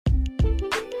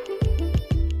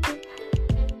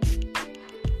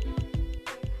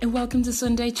And welcome to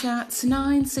Sunday Chats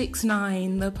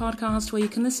 969, the podcast where you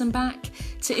can listen back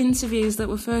to interviews that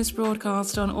were first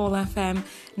broadcast on All FM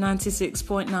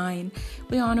 96.9.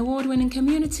 We are an award-winning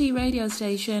community radio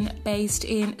station based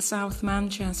in South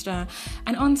Manchester.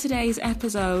 And on today's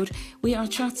episode, we are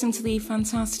chatting to the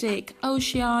fantastic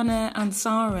Oceana and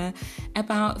Sara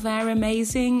about their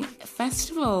amazing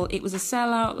festival. It was a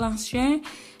sellout last year,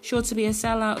 sure to be a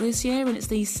sellout this year, and it's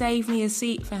the Save Me a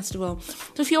Seat Festival.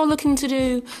 So if you're looking to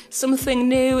do something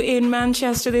new in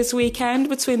Manchester this weekend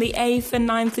between the 8th and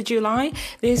 9th of July,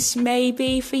 this may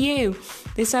be for you.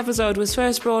 This episode was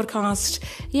first broadcast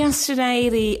yesterday,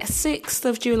 the 6th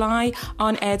of July,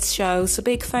 on Ed's show. So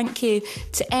big thank you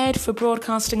to Ed for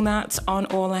broadcasting that on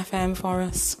All FM for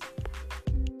us.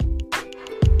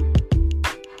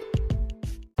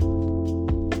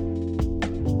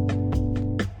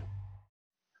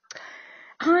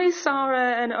 Hi,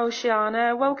 Sara and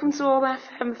Oceana. Welcome to All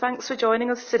FM. Thanks for joining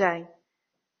us today.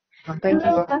 Thank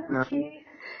you.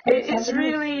 It's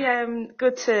really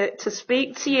good to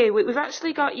speak to you. We've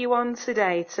actually got you on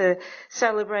today to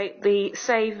celebrate the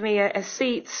Save Me a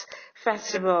Seat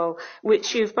Festival,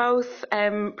 which you've both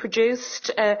produced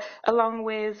along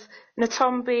with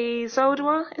Natombi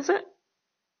Zodwa, is it?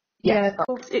 Yeah.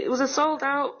 It was a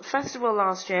sold-out festival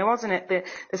last year, wasn't it?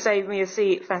 The Save Me a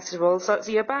Seat Festival. So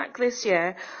you're back this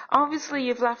year. Obviously,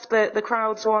 you've left the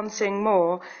crowds wanting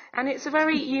more, and it's a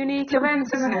very unique event,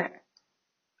 isn't it?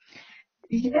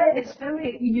 Yeah, it's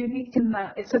very unique in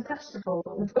that it's a festival.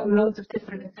 We've got loads of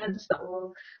different events that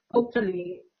will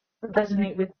hopefully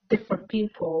resonate with different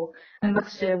people. And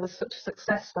last year was such a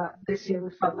success that this year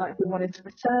we felt like we wanted to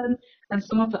return. And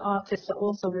some of the artists are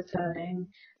also returning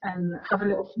and have a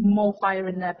little more fire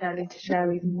in their belly to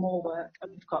share even more work.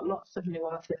 And we've got lots of new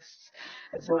artists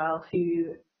as well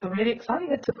who are really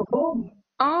excited to perform.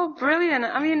 Oh, brilliant.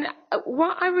 I mean,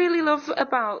 what I really love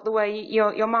about the way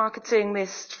you're marketing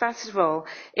this festival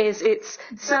is it's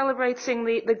celebrating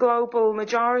the global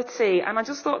majority. And I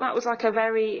just thought that was like a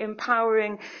very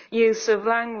empowering use of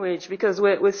language, because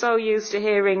we're so used to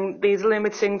hearing these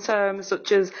limiting terms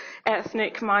such as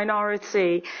ethnic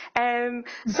minority.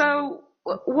 So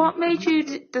what made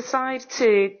you decide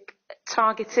to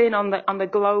target in on the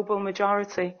global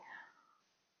majority?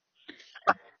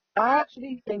 I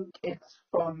actually think it's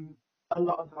from a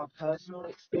lot of our personal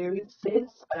experiences.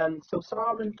 So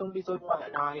Sara and Dumbizodwa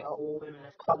and I are all women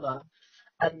of colour,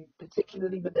 and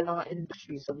particularly within our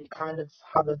industry, so we kind of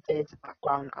have a theatre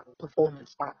background and a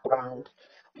performance background.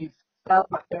 We've felt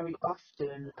that very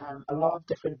often a lot of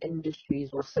different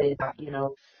industries will say that, you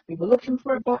know, we were looking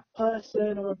for a black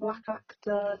person or a black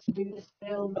actor to do this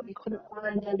film, but we couldn't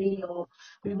find any, or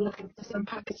we were looking for some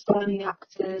Pakistani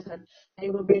actors and they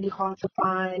were really hard to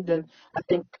find. And I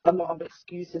think a lot of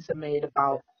excuses are made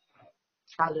about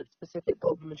talent, specific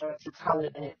global majority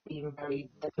talent, and it being very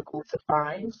difficult to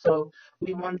find. So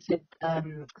we wanted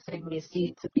Save Me a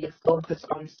Seat to be a focus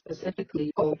on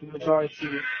specifically global majority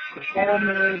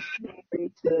performers,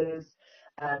 creators,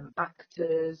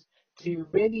 actors, to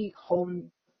really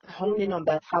hone in on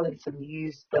their talents and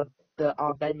use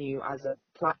our venue as a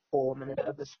platform and a bit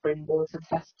of a springboard to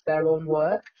test their own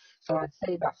work. So I'd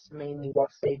say that's mainly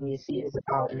what Save Me a Seat is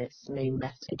about, and its main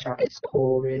message at its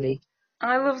core, really.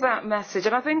 I love that message,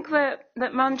 and I think that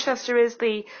Manchester is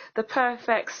the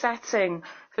perfect setting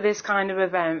for this kind of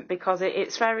event, because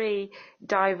it's very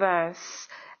diverse,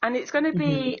 and it's going to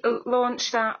be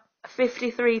launched at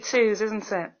 53.2s,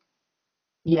 isn't it?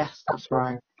 Yes, that's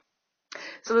right.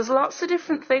 So there's lots of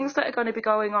different things that are going to be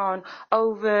going on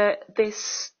over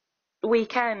this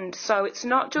weekend. So it's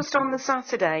not just on the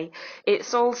Saturday,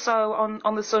 it's also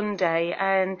on the Sunday,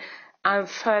 and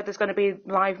I've heard there's going to be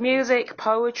live music,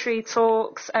 poetry,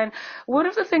 talks, and one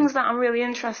of the things that I'm really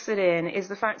interested in is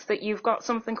the fact that you've got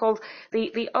something called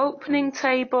the opening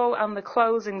table and the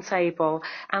closing table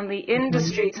and the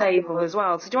industry table as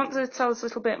well. So do you want to tell us a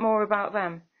little bit more about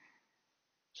them?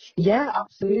 Yeah,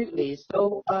 absolutely.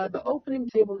 So the opening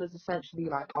table is essentially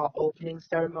like our opening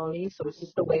ceremony. So it's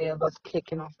just a way of us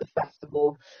kicking off the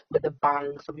festival with a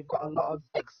bang. So we've got a lot of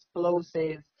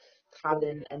explosive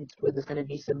talent, and where there's going to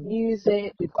be some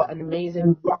music. We've got an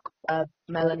amazing rock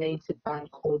melanated band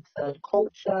called Third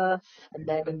Culture, and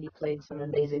they're going to be playing some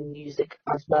amazing music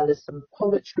as well as some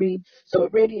poetry. So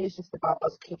it really is just about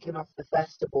us kicking off the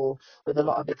festival with a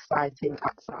lot of exciting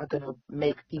acts that are going to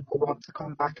make people want to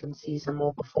come back and see some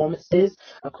more performances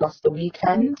across the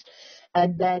weekend.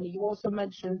 And then you also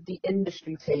mentioned the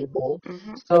industry table.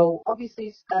 So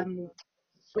obviously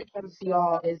Switch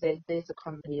MCR is a theatre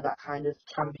company that kind of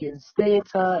champions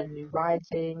theatre and new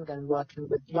writing and working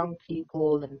with young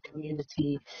people and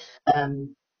community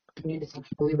community,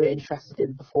 people who were interested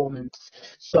in performance.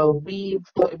 So we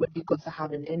thought it would be good to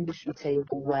have an industry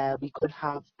table where we could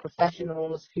have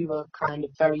professionals who are kind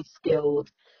of very skilled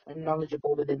and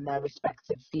knowledgeable within their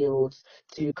respective fields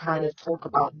to kind of talk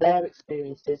about their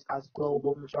experiences as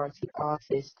global majority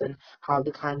artists and how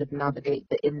they kind of navigate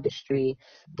the industry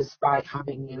despite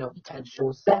having, you know,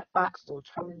 potential setbacks or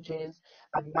challenges.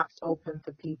 And that's open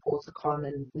for people to come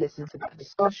and listen to that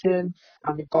discussion.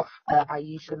 And we've got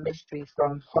Aisha Mystery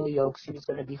from Hollyoaks who's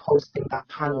going to be hosting that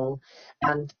panel.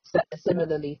 And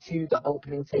similarly to the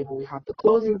opening table, we have the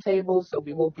closing table. So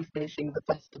we will be finishing the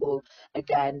festival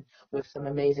again with some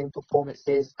amazing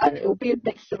performances. And it will be a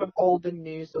mixture of old and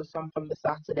new. So some from the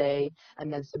Saturday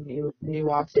and then some new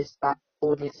artists that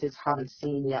audiences haven't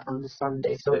seen yet on the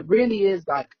Sunday. So it really is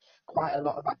like quite a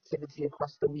lot of activity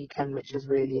across the weekend, which is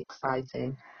really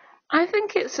exciting. I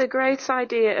think it's a great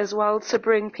idea as well to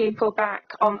bring people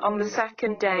back on the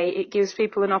second day. It gives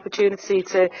people an opportunity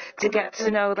to get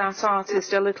to know that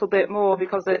artist a little bit more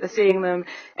because they're seeing them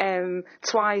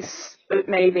twice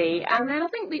maybe. And then I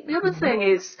think the other thing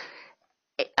is,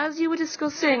 as you were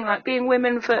discussing, like being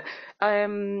women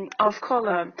of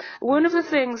colour, one of the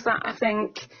things that I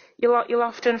think you'll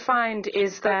often find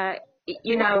is that,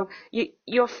 you know,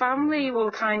 your family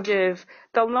will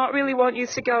they'll not really want you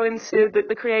to go into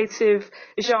the creative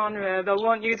genre. They'll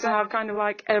want you to have kind of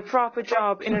like a proper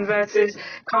job in inverted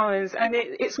commas. And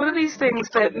it's one of these things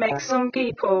that makes some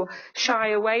people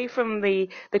shy away from the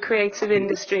creative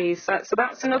industries. So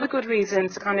that's another good reason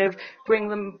to kind of bring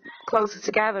them closer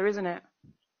together, isn't it?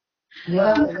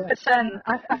 Yeah, 100%.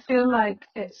 I feel like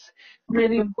it's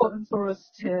really important for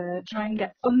us to try and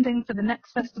get funding for the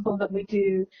next festival that we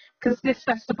do, because this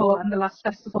festival and the last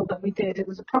festival that we did, it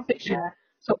was a profit share.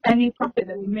 So any profit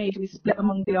that we made, we split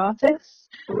among the artists.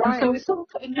 And so it's sort of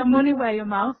putting your money where your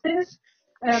mouth is.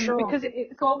 Sure. Because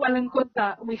it's all well and good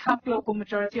that we have global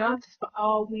majority artists, but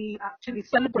are we actually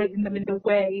celebrating them in a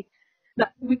way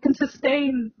that we can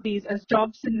sustain these as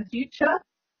jobs in the future?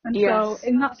 And so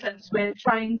in that sense, we're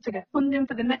trying to get funding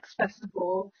for the next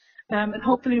festival, and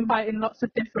hopefully inviting lots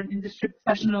of different industry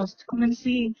professionals to come and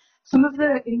see some of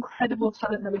the incredible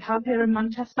talent that we have here in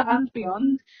Manchester and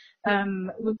beyond.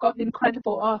 We've got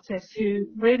incredible artists who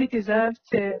really deserve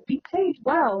to be paid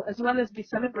well as be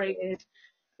celebrated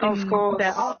Of course.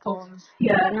 their art forms.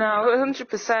 Yeah. No,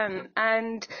 100%.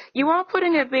 And you are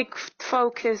putting a big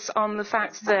focus on the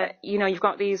fact that, you know, you've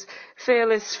got these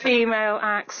fearless female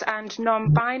acts and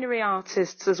non-binary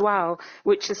artists as well,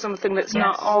 which is something that's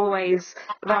not always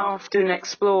that often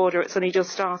explored, or it's only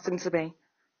just starting to be.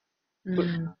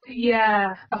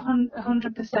 Yeah,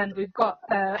 100%. We've got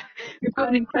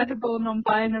an incredible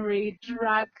non-binary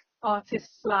drag artist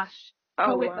slash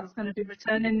poet that's going to be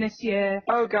returning this year.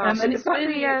 Oh gosh, and is that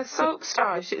the soap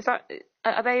star?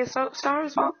 Are they a soap star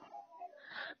as well?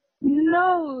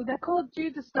 No, they're called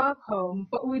Judah Stockholm,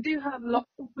 but we do have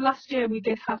last year we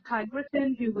did have Kai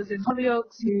Griffin, who was in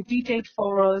Hollyoaks, who DJ'd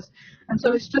for us, and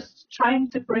so it's just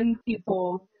trying to bring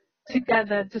people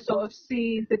together to sort of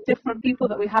see the different people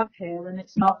that we have here, and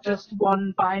it's not just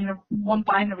one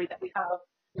binary that we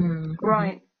have.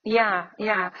 Right. Yeah.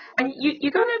 And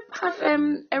you're going to have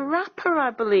a rapper, I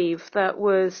believe, that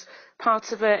was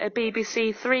part of a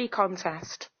BBC Three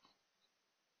contest.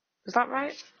 Is that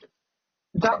right?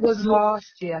 that was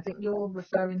last year. I think you're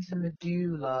referring to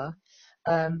Medulla.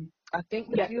 I think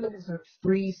Medulla wasn't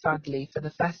free, sadly, for the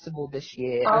festival this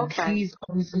year. And she's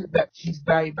obviously she's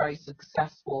very, very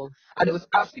successful. And it was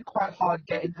actually quite hard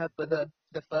getting her for the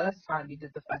first time we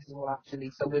did the festival,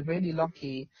 actually. So we're really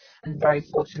lucky and very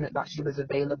fortunate that she was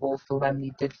available for when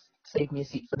we did Save Me a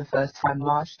Seat for the first time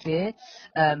last year.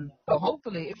 But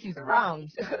hopefully, if she's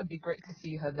around, it would be great to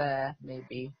see her there,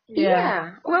 maybe.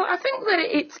 Yeah. Well, I think that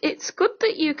it's good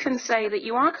that you can say that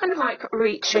you are kind of like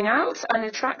reaching out and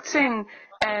attracting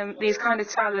these kind of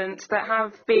talents that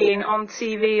have been on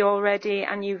TV already,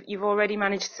 and you've already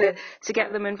managed to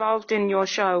get them involved in your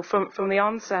show from the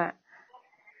onset.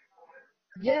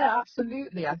 Yeah,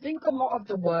 absolutely. I think a lot of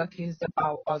the work is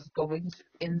about us going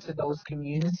into those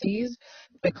communities,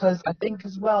 because I think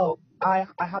as well, I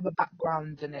have a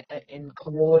background in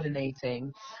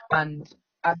coordinating, and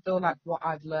I feel like what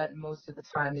I've learned most of the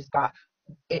time is that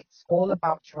it's all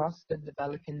about trust and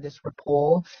developing this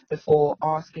rapport before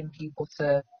asking people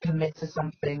to commit to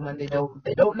something when they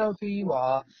don't know who you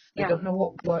are, they don't know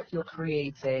what work you're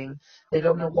creating, they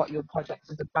don't know what your project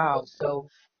is about. So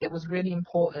it was really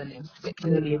important. It was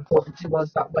particularly important to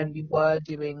us that when we were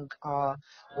doing our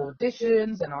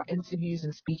auditions and our interviews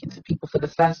and speaking to people for the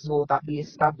festival, that we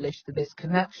established this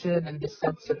connection and this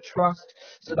sense of trust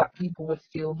so that people would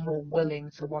feel more willing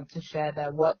to want to share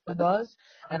their work with us.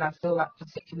 And I feel like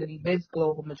particularly with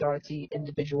global majority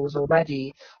individuals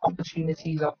already,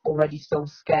 opportunities are already so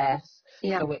scarce.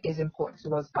 Yeah. So it is important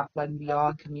to us that when we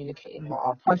are communicating what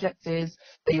our project is,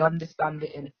 they understand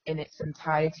it in its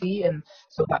entirety, and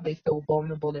so that they feel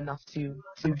vulnerable enough to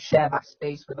share that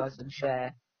space with us and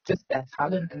share just their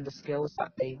talent and the skills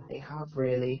that they have,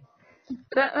 really.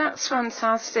 That's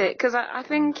fantastic, because I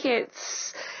think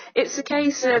it's a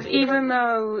case of, even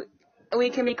though we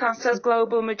can be classed as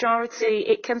global majority,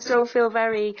 it can still feel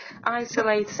very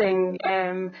isolating,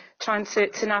 trying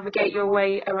to navigate your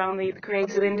way around the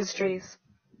creative industries.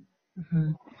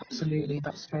 Mm-hmm. Absolutely,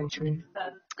 that's very true.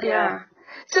 Yeah.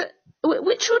 So,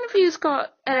 which one of you's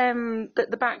got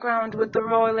the background with the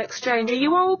Royal Exchange? Are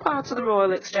you all part of the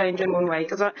Royal Exchange in one way?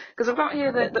 Because I've got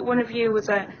here that one of you was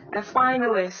a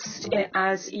finalist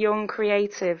as Young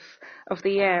Creative of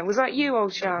the Year. Was that you,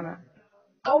 Oceana?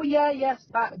 Oh yeah, yes,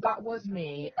 that was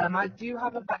me. I do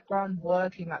have a background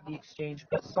working at the exchange,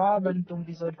 but Sara and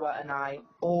Dumbizodwa and I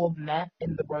all met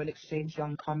in the Royal Exchange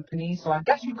Young Company, so I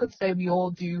guess you could say we all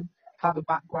do have a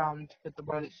background with the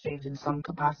Royal Exchange in some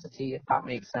capacity, if that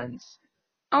makes sense.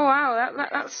 Oh wow,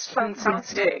 that's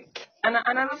fantastic, and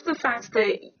I love the fact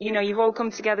that you've all come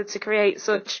together to create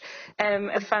such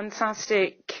a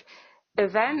fantastic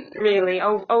event, really,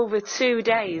 over 2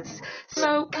 days.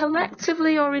 So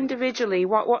collectively or individually,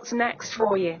 what's next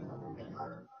for you?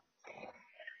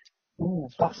 Ooh,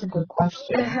 that's a good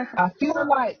question. I feel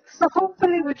like So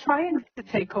hopefully we're trying to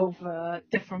take over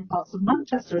different parts of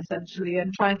Manchester essentially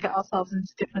and try and get ourselves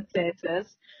into different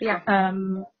theatres. Yeah.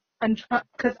 And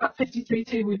because at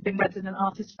 53.2 we've been resident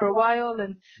artists for a while,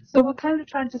 and so we're kind of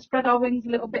trying to spread our wings a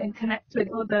little bit and connect with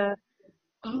other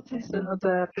artists and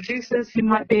other producers who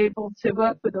might be able to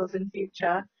work with us in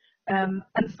future. And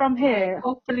from here,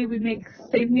 hopefully we make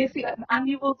Save Me a Seat an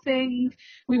annual thing.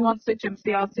 We want Switch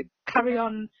MCR to carry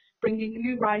on bringing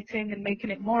new writing and making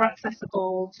it more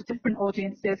accessible to different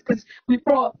audiences, because we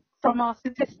brought, from our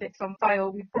statistics on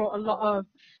file, we brought a lot of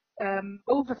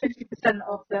over 50%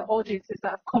 of the audiences that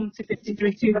have come to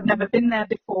 53.2 have never been there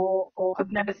before or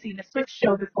have never seen a Switch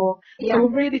show before. Yeah. So we're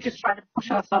really just trying to push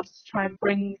ourselves to try and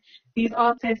bring these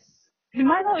artists who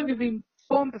might not have even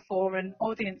performed before and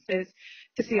audiences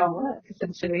to see our work,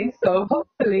 essentially. So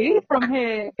hopefully from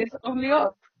here it's only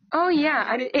up. Oh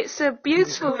yeah, and it's a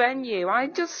beautiful venue. I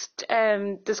just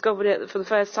discovered it for the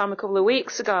first time a couple of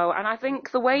weeks ago, and I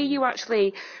think the way you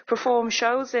actually perform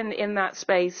shows in that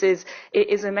space is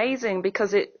amazing,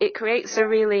 because it creates a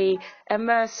really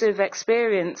immersive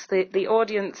experience. The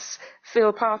audience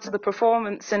feel part of the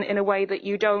performance in a way that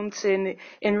you don't in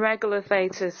regular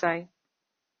theatre, say.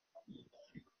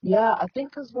 Yeah, I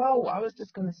think as well, I was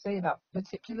just going to say that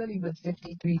particularly with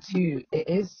 53.2, it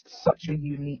is such a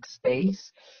unique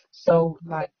space. So,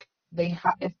 like,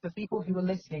 if the people who are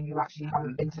listening who actually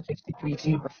haven't been to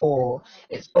 53.2 before,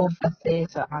 it's both a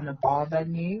theatre and a bar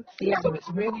venue. Yeah. So it's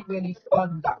really, really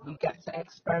fun that we get to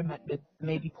experiment with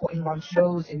maybe putting on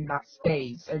shows in that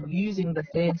space and using the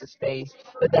theatre space,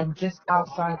 but then just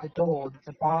outside the door, there's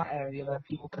a bar area where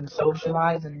people can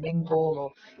socialise and mingle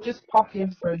or just pop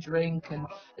in for a drink, and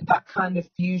that kind of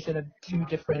fusion of two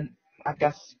different, I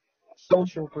guess,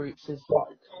 social groups is what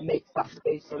makes that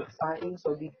space so exciting.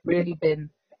 So we've really been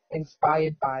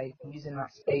inspired by using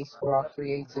that space for our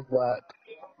creative work.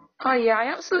 Oh yeah,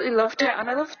 I absolutely loved it, and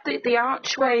I loved the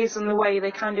archways and the way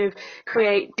they kind of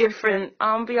create different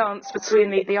ambience between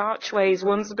the archways.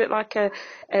 One's a bit like a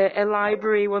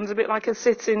library, one's a bit like a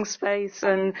sitting space,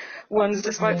 and one's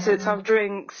just like to have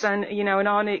drinks, and and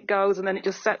on it goes, and then it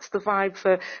just sets the vibe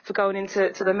for going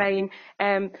into the main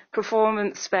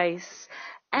performance space.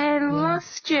 And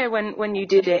last year when you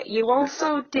did it, you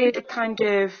also did a kind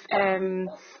of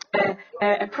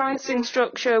a pricing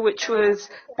structure which was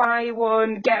buy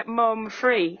one, get mum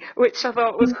free, which I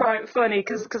thought was quite funny,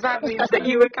 because that means that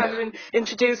you were kind of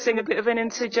introducing a bit of an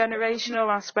intergenerational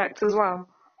aspect as well.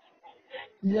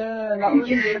 Yeah, that was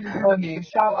really funny.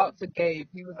 Shout out to Gabe.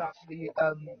 He was actually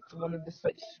one of the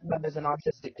Switch members and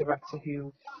artistic director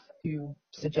who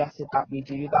suggested that we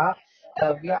do that.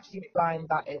 We actually find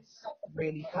that it's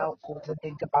really helpful to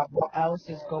think about what else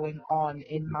is going on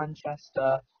in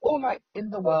Manchester or like in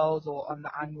the world or on the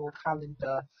annual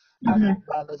calendar, as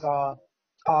well as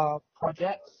our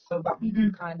projects, so that we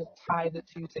can kind of tie the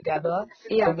two together.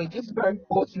 Yeah. So we're just very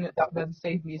fortunate that when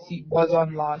Save Me a Seat was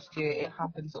on last year, it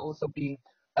happened to also be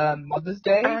Mother's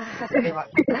Day. I feel like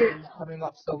Mother's Day was coming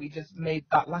up, so we just made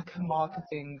that like a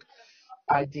marketing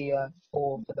idea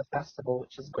for the festival,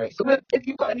 which is great. So if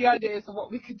you've got any ideas of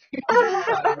what we could do this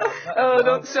time around, let us Oh, know.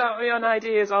 don't start me on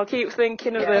ideas. I'll keep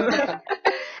thinking of them.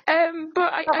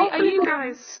 But are you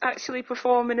guys actually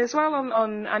performing as well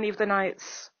on any of the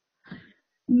nights?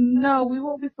 No, we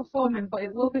won't be performing, but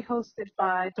it will be hosted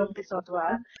by Don't Be So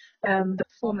Dwa. The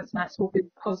performance nights will be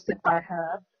hosted by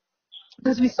her.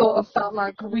 Because we sort of felt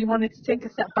like we wanted to take a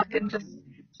step back and just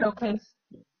showcase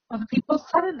other people's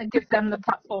talent and give them the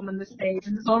platform and the stage.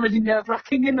 And it's already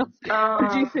nerve-wracking enough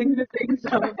producing the thing,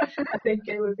 so I think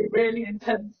it would be really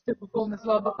intense to perform as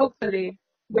well. But hopefully,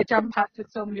 we're jam-packed with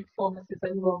so many performances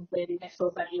that we won't really miss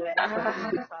us anyway. So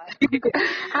it'll be fine.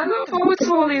 I look forward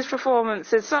to all these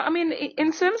performances. So, I mean,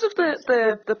 in terms of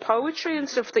the poetry and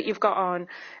stuff that you've got on,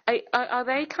 are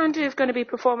they kind of going to be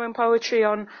performing poetry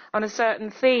on a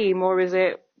certain theme, or is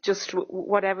it just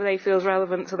whatever they feels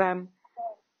relevant to them?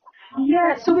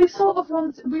 Yeah, so we sort of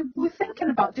we were thinking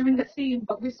about doing a theme,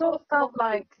 but we sort of felt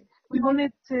like we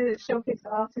wanted to showcase the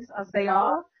artists as they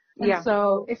are. And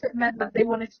so if it meant that they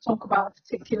wanted to talk about a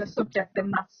particular subject,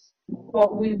 then that's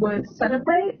what we would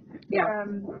celebrate.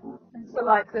 And so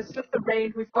like there's just a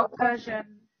range. We've got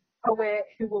Persian poet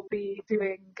who will be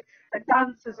doing a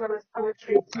dance as well as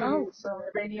poetry too. So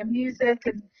Iranian music,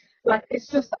 and like it's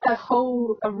just a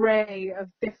whole array of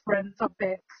different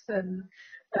topics and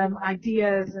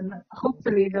ideas, and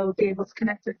hopefully they'll be able to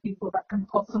connect with people that can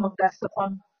put some of their stuff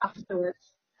on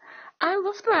afterwards. I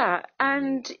love that.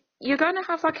 And you're going to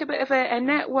have like a bit of a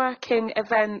networking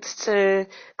event to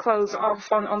close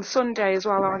off on Sunday as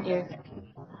well, aren't you?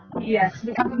 Yes,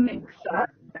 we have a mixer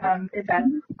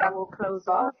event that will close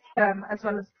off, as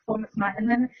well as performance night, and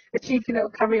then a cheeky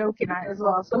little karaoke night as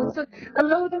well. So it's a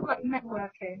load of like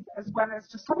networking as well as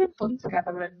just having fun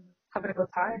together and having a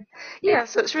good time. Yeah,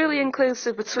 so it's really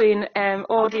inclusive between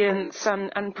audience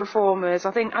and performers.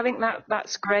 I think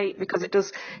that's great because it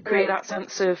does create that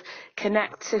sense of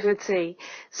connectivity.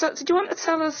 So do you want to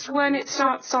tell us when it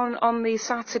starts on the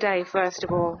Saturday first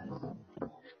of all?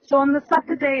 So on the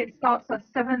Saturday it starts at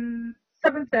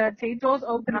 7:30. Doors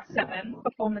open at 7.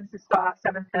 Performances start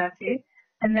at 7:30.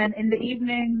 And then in the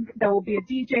evening there will be a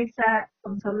DJ set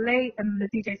until late, and the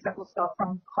DJ set will start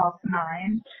from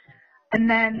 9:30. And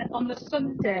then on the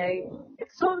Sunday, it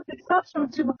starts from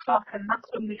 2 o'clock, and that's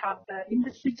when we have the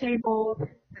industry table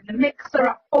and the mixer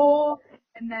at 4,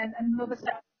 and then another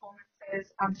set of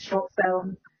performances and short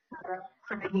film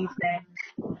for the evening.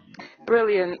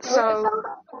 Brilliant. So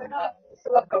it's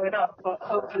a lot going up, but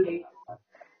hopefully,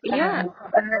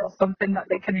 something that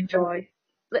they can enjoy.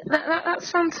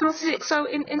 That's fantastic. So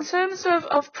in terms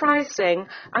of pricing,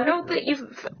 I know that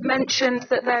you've mentioned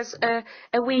that there's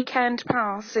a weekend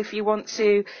pass if you want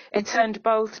to attend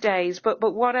both days, but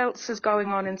what else is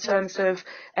going on in terms of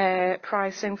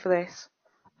pricing for this?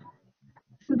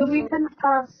 So the weekend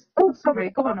pass. Oh,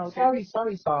 sorry, go on, Audrey.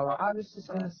 Sorry, Sara. I was just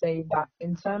going to say that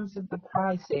in terms of the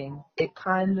pricing, it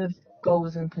kind of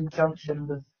goes in conjunction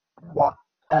with what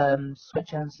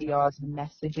Switch MCR's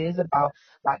message is about,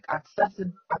 like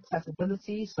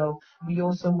accessibility. So we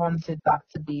also wanted that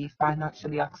to be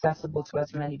financially accessible to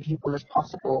as many people as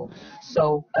possible.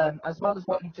 So as well as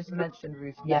what you just mentioned,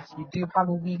 Ruth, yes, we do have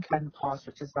a weekend pass,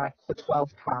 which is like for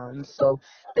 £12. So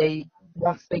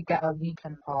once they get a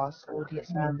weekend pass,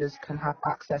 audience members can have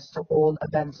access to all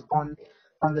events on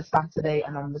the Saturday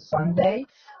and on the Sunday.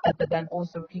 But then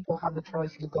also people have the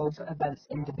choice to go to events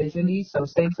individually. So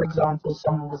say, for example,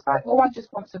 someone was like, oh, I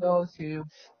just want to go to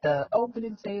the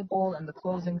opening table and the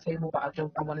closing table, but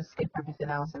I want to skip everything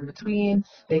else in between.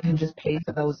 They can just pay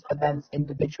for those events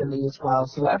individually as well.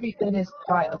 So everything is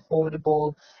quite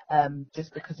affordable,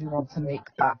 just because we want to make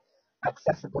that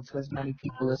accessible to as many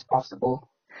people as possible.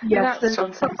 Yes, that's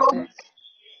fantastic.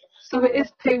 So it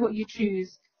is pay what you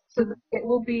choose. So it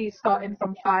will be starting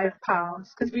from £5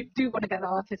 because we do want to get the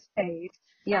artists paid.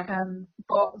 Yeah.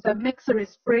 But the mixer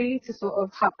is free to sort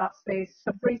of have that space,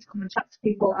 so free to come and chat to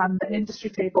people. And the industry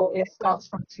table starts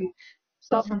from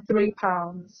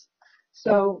 £3.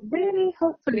 So really,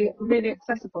 hopefully, really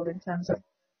accessible in terms of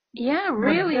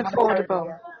really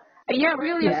affordable.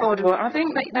 Really affordable. I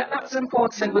think that's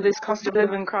important with this cost of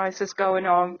living crisis going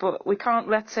on, but we can't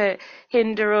let it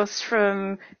hinder us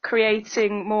from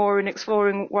creating more and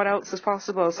exploring what else is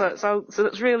possible. So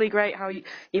that's really great how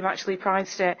you've actually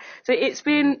priced it. So it's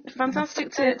been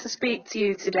fantastic to speak to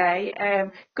you today.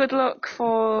 Good luck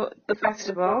for the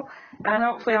festival, and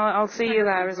hopefully I'll see you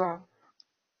there as well.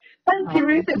 Thank you,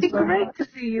 Ruth. It'd be great to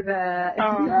see you there if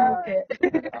you can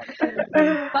make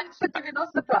it. Thanks for giving us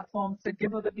the platform to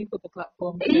give other people the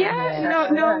platform.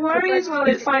 No worries. Well,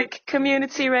 it's like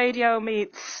community radio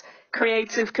meets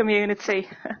creative community.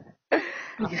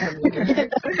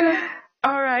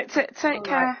 All right, take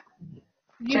care.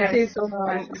 You too so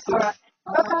much. Thanks. All right.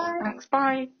 Bye. Thanks.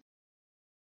 Bye.